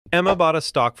Emma bought a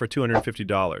stock for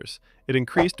 $250. It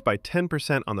increased by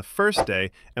 10% on the first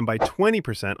day and by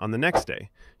 20% on the next day.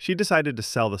 She decided to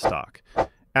sell the stock.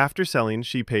 After selling,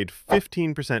 she paid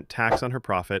 15% tax on her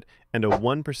profit and a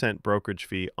 1% brokerage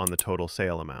fee on the total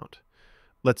sale amount.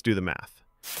 Let's do the math.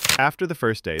 After the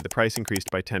first day, the price increased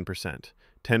by 10%.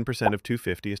 10% of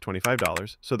 $250 is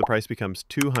 $25, so the price becomes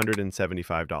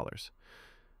 $275.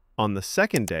 On the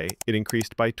second day, it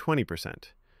increased by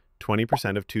 20%.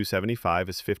 20% of $275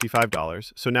 is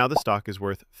 $55, so now the stock is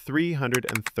worth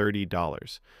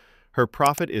 $330. Her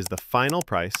profit is the final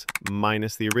price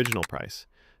minus the original price.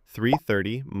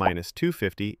 $330 minus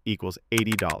 $250 equals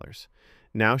 $80.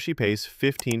 Now she pays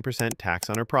 15% tax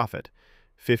on her profit.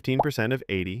 15% of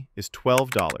 $80 is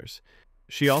 $12.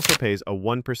 She also pays a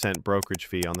 1% brokerage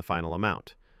fee on the final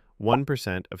amount.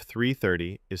 1% of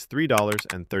 $330 is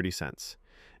 $3.30.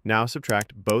 Now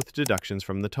subtract both deductions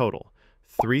from the total.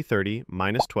 330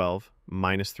 minus 12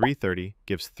 minus 330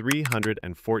 gives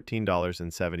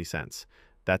 $314.70.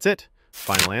 That's it.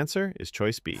 Final answer is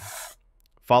choice B.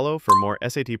 Follow for more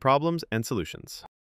SAT problems and solutions.